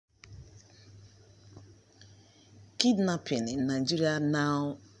Kidnapping in Nigeria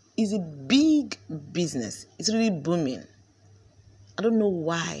now is a big business. It's really booming. I don't know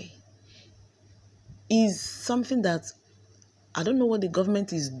why. It's something that I don't know what the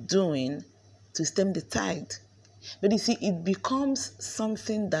government is doing to stem the tide. But you see, it becomes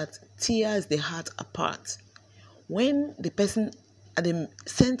something that tears the heart apart. When the person at the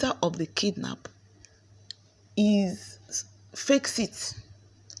center of the kidnap fakes it.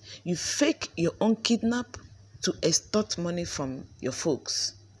 You fake your own kidnap to extort money from your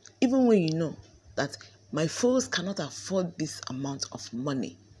folks. Even when you know that my folks cannot afford this amount of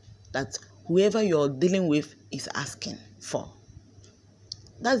money that whoever you're dealing with is asking for.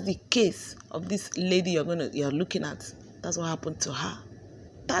 That's the case of this lady you're looking at. That's what happened to her.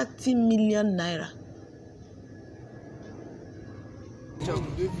 30 million naira.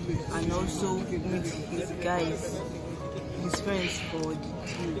 And also with his guys, his friends for the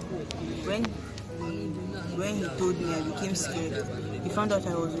deal. When he told me, I became scared. He found out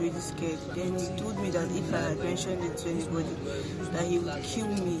I was really scared. Then he told me that if I had mentioned it to anybody, that he would kill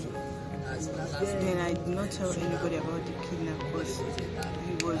me. Then I did not tell anybody about the kidnap because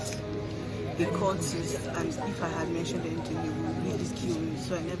he was a cultist, and if I had mentioned anything, he would really kill me.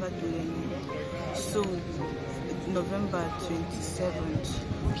 So I never told anyone. So November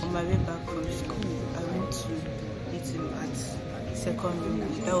 27th, on my way back from school, I went to meet him at secondary.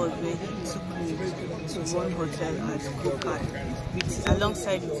 That was where he took me to one hotel at Tuggar,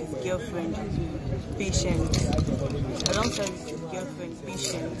 alongside with his girlfriend, Patience.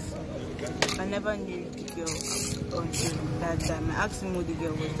 I never knew the girl until that time. I asked him who the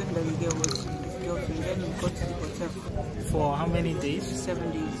girl was, told him that the girl was his girlfriend. Then we got to the hotel. For how many days?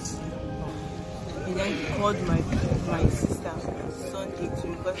 7 days. And then he called my sister Sunday to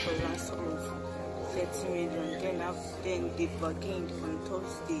request for ransom of 30 million. Then they bargained on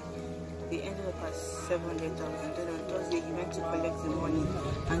Thursday. They ended up at 700,000. Then on Thursday he went to collect the money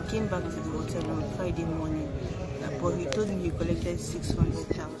and came back to the hotel on Friday morning. But he told me he collected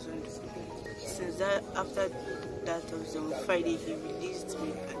 600,000. Since that, after that was on Friday, he released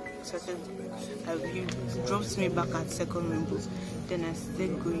me and he dropped me back at second rainbow. Then I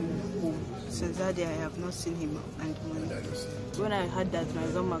started going home. Since that day, I have not seen him and money. When I heard that my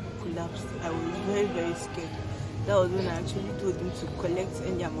stomach collapsed, I was very, very scared. That was when I actually told him to collect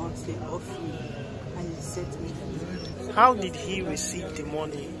any amount they offered me, and he said to me. How did he receive the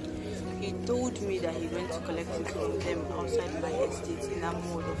money? He told me that he went to collect it from them outside my estate in a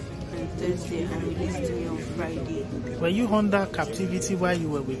mall on Thursday and released me on Friday. Were you under captivity while you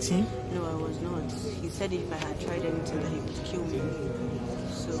were with him? No, I was not. He said if I had tried anything that he would kill me.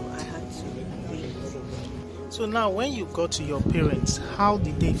 So I had to wait. So now when you got to your parents, how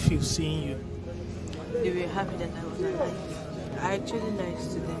did they feel seeing you? They were happy that I was alive. I actually lied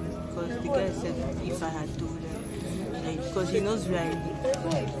to them because the guy said if I had told them, because he knows where I live,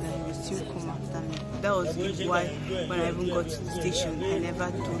 that he would still come after me. That was why when I even got to the station, I never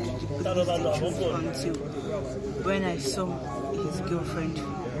told the police the truth until when I saw his girlfriend.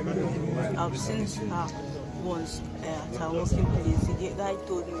 I've seen her once at her working place. The guy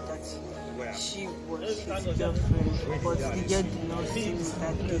told me that she was his girlfriend, but the girl did not see me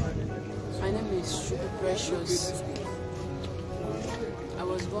that day. My name is Precious. I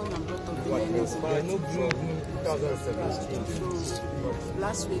was born and brought up in Elizabeth.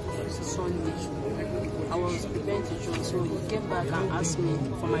 Last week, Sunday, I was preparing to join, so he came back and asked me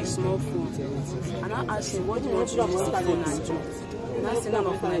for my small phone. And I asked him, what do you want to use the phone and do? And I said, none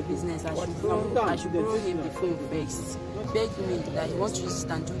of my business. I should borrow him the phone first. He begged me that he wants to use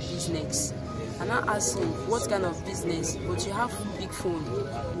it and do business. And I asked him, what kind of business? But you have a big phone.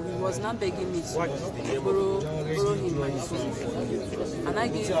 He was not begging me to borrow him my phone. And I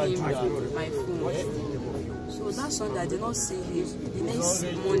gave him my phone. So that Sunday, I did not see him. The next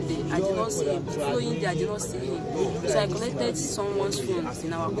Monday, I did not see him. The following day, I did not see him. So I collected someone's phone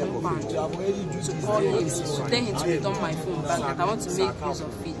in our compound to call him, to tell him to return my phone back, that I want to make use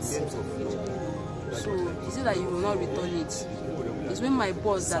of it. So he said that he will not return it. It's when my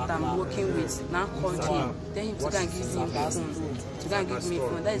boss that I'm working with now called him, then he took and give him the phone. To go and give me a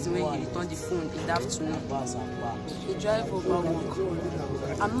phone. That is when he returned the phone in the afternoon. He drive over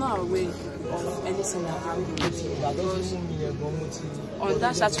work. I'm not aware of anything that happened because on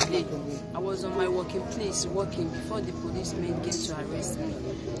that Saturday, I was on my working place working before the policemen came to arrest me.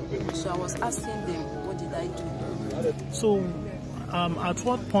 So I was asking them, what did I do? So at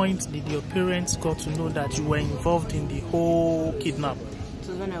what point did your parents got to know that you were involved in the whole kidnap? It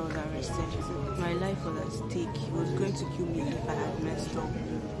was when I was arrested. My life was at stake. He was going to kill me if I had messed up.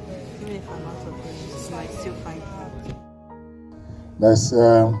 Even if I'm out of it, he might still find me. There's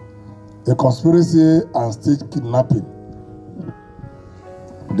a conspiracy and staged kidnapping.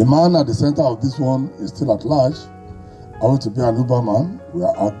 The man at the center of this one is still at large. I want to be an Uberman. We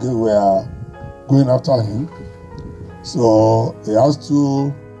are going after him. So he has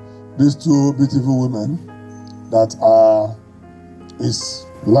these two beautiful women that are his,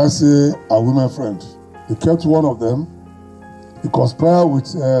 let's say, a women friend. He kept one of them. He conspired with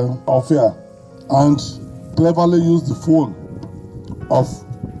Ophia and cleverly used the phone of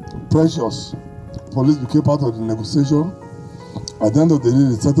Precious. Police became part of the negotiation. At the end of the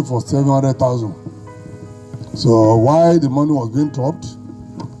day, they settled for 700,000. So while the money was being dropped,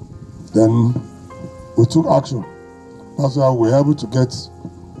 then we took action. That's why we were able to get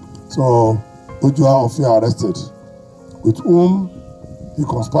Ojua Ophia arrested, with whom he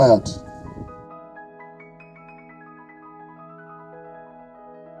conspired.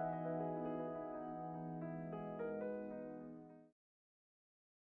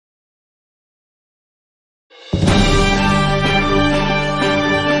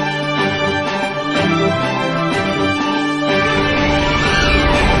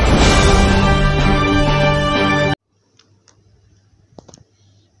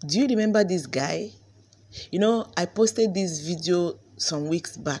 Do you remember this guy? You know, I posted this video some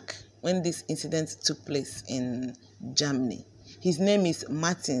weeks back when this incident took place in Germany. His name is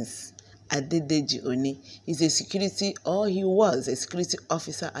Martins Adedeji Oni. He's a security, or he was a security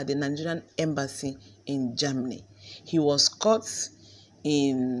officer at the Nigerian Embassy in Germany. He was caught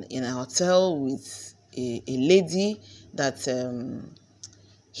in a hotel with a lady that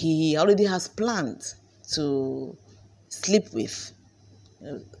he already has planned to sleep with,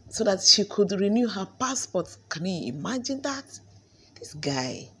 so that she could renew her passport. Can you imagine that? This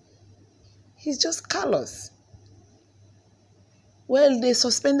guy, he's just callous. Well, they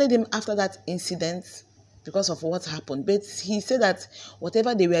suspended him after that incident because of what happened. But he said that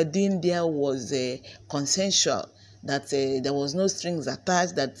whatever they were doing there was consensual, that there was no strings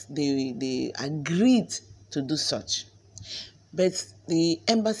attached, that they agreed to do such. But the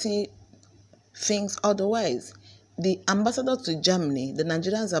embassy thinks otherwise. The ambassador to Germany, the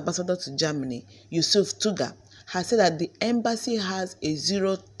Nigerian's ambassador to Germany, Yusuf Tuggar, has said that the embassy has a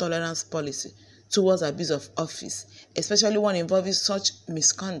zero-tolerance policy towards abuse of office, especially one involving such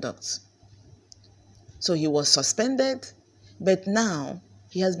misconduct. So he was suspended, but now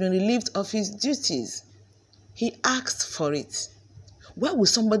he has been relieved of his duties. He asked for it. Why would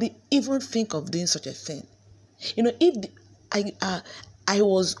somebody even think of doing such a thing? You know, I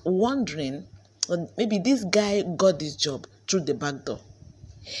was wondering, maybe this guy got this job through the back door.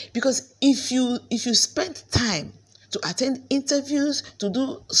 Because if you spend time to attend interviews, to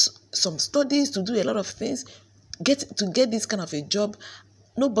do some studies, to do a lot of things, get this kind of a job,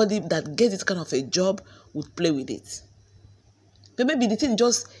 nobody that gets this kind of a job would play with it. But maybe the thing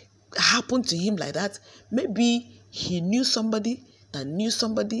just happened to him like that. Maybe he knew somebody that knew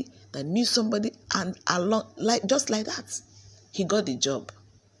somebody that knew somebody, and just like that, he got the job.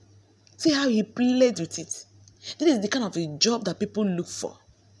 See how he played with it. This is the kind of a job that people look for.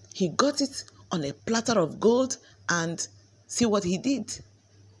 He got it on a platter of gold, and see what he did.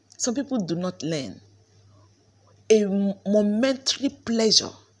 Some people do not learn. A momentary pleasure,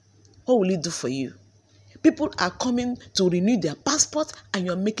 what will it do for you? People are coming to renew their passport, and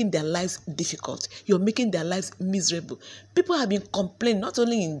you're making their lives difficult. You're making their lives miserable. People have been complaining, not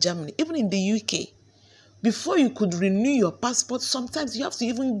only in Germany, even in the UK. Before you could renew your passport, sometimes you have to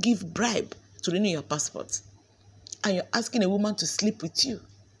even give bribe to renew your passport. And you're asking a woman to sleep with you.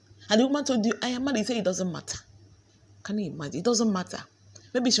 And the woman told you, I am married. You say it doesn't matter. Can you imagine? It doesn't matter.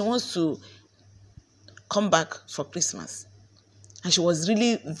 Maybe she wants to come back for Christmas. And she was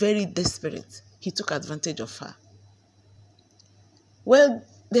really very desperate. He took advantage of her. Well,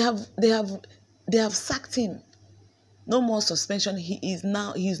 they have sacked him. No more suspension. He is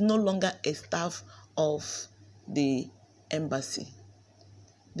no longer a staff of the embassy.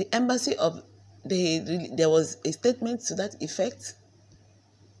 The embassy there was a statement to that effect.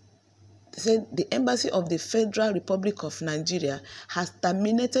 They said the embassy of the Federal Republic of Nigeria has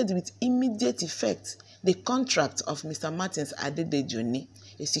terminated with immediate effect the contract of Mr. Martins Adedeji,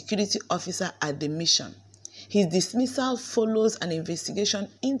 a security officer at the mission. His dismissal follows an investigation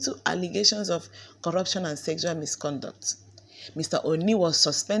into allegations of corruption and sexual misconduct. Mr. Oni was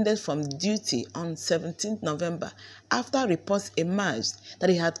suspended from duty on 17th November after reports emerged that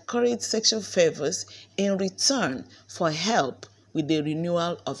he had curried sexual favors in return for help with the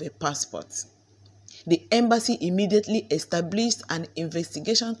renewal of a passport. The embassy immediately established an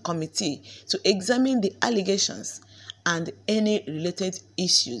investigation committee to examine the allegations and any related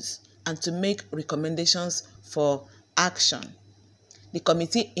issues and to make recommendations for action. The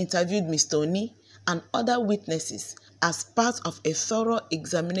committee interviewed Mr. Oni and other witnesses as part of a thorough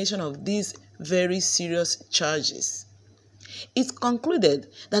examination of these very serious charges. It concluded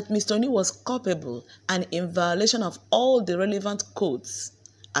that Mr. Oni was culpable and in violation of all the relevant codes.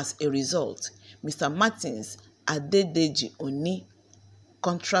 As a result, Mr. Martin's Adedeji Oni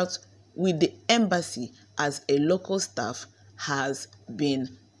contract with the embassy as a local staff has been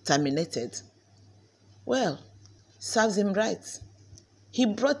terminated. Well, serves him right. He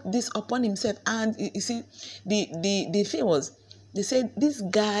brought this upon himself, and you see, the thing was, they said this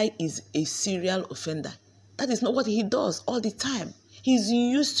guy is a serial offender. That is not what he does all the time. He's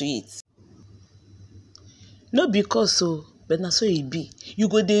used to it. Not because so, but not so he be. You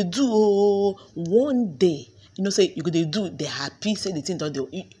go they do one day, say you go they do, they happy, say the thing don't do.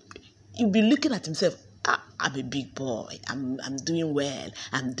 You be looking at himself. I'm a big boy. I'm doing well.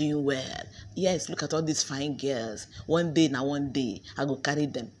 I'm doing well. Yes, look at all these fine girls. One day, I go carry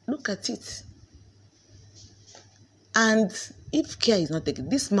them. Look at it. And if care is not taken,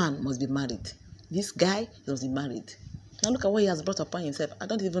 this man must be married. This guy must be married. Now look at what he has brought upon himself. I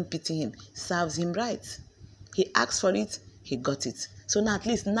don't even pity him. Serves him right. He asked for it. He got it. So now at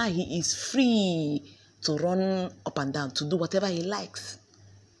least now he is free to run up and down, to do whatever he likes.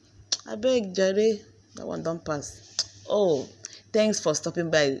 I beg, Jerry. That one don't pass. Oh, thanks for stopping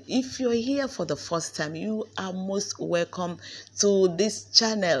by. If you're here for the first time, you are most welcome to this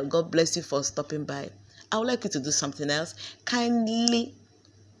channel. God bless you for stopping by. I would like you to do something else. Kindly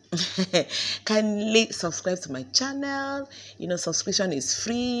subscribe to my channel. Subscription is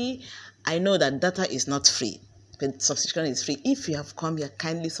free. I know that data is not free, but subscription is free. If you have come here,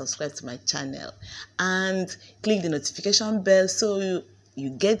 kindly subscribe to my channel and click the notification bell so you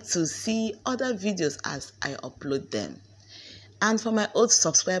get to see other videos as I upload them. And for my old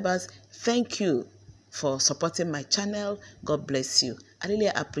subscribers, thank you for supporting my channel. God bless you. I really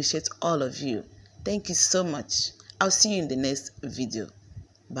appreciate all of you. Thank you so much. I'll see you in the next video.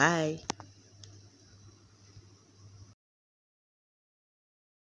 Bye.